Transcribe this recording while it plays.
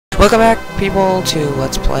Welcome back, people, to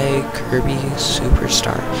Let's Play Kirby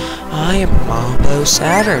Superstar. I am Mambo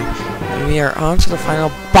Saturn, and we are on to the final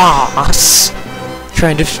boss.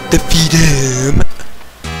 Trying to defeat him.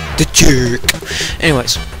 The jerk.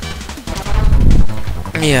 Anyways.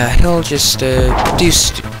 Yeah, he'll just,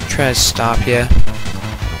 try to stop you.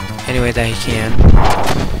 Any way that he can.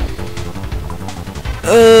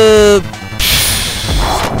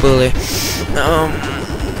 Bully.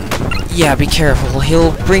 Yeah, be careful.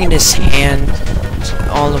 He'll bring his hand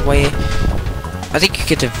all the way. I think you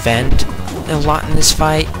get to vent a lot in this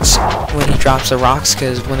fight when he drops the rocks,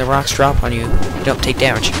 because when the rocks drop on you, you don't take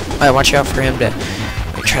damage. Watch out for him to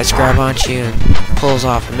he tries to grab onto you and pulls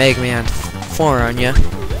off a Mega Man 4 on you.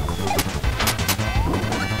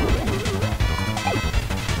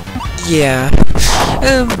 Yeah,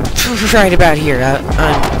 right about here.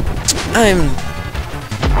 I'm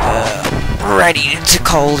ready to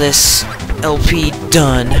call this LP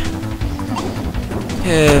done.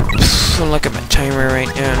 Look at my timer right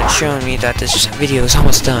now, and it's showing me that this video is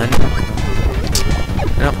almost done.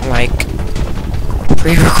 I don't like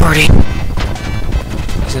pre-recording.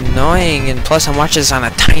 It's annoying, and plus I'm watching this on a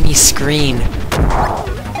tiny screen.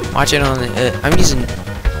 Watch it on the, I'm using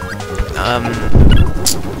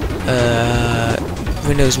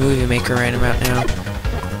Windows Movie Maker right about now.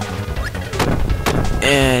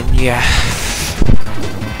 And yeah.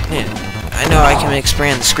 I know I can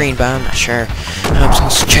expand the screen, but I'm not sure. I'm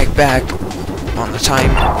supposed to check back on the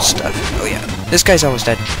time stuff. Oh yeah, this guy's almost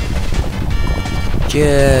dead.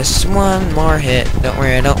 Just one more hit. Don't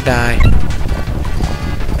worry, I don't die.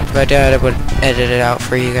 If I died, I would edit it out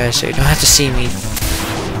for you guys so you don't have to see me.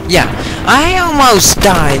 Yeah, I almost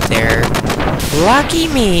died there. Lucky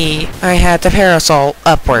me, I had the parasol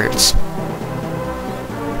upwards.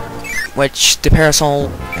 Which, the parasol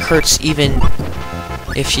hurts even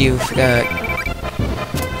if you've got,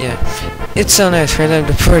 yeah, it's so nice for them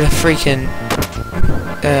to put a freaking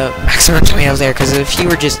maximum tomato there, because if you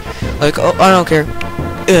were just like, oh, I don't care,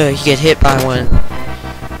 you get hit by one,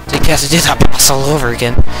 so you have to do that boss all over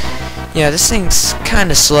again. Yeah, this thing's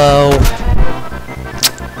kind of slow.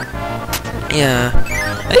 Yeah,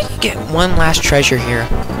 I think you get one last treasure here.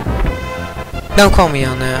 Don't call me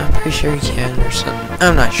on that. I'm pretty sure you can or something.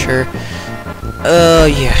 I'm not sure.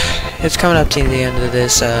 Yeah. It's coming up to the end of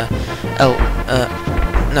this, no,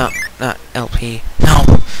 not LP. No,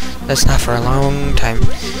 that's not for a long time.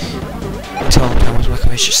 Until I'm done with my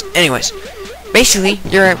commissions. Anyways, basically,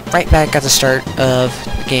 you're right back at the start of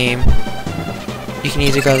the game. You can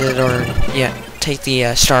either go to it or, yeah, take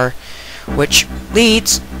the, star, which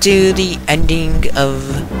leads to the ending of,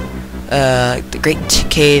 the Great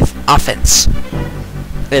Cave Offense.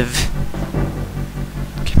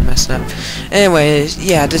 Messing up. Anyways,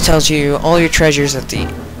 yeah, this tells you all your treasures at the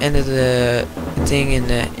end of the thing, and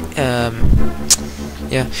the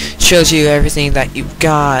yeah, shows you everything that you've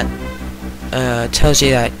got. Tells you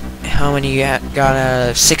that how many you got out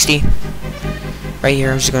of 60. Right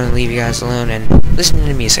here, I'm just going to leave you guys alone and listen to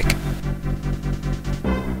the music.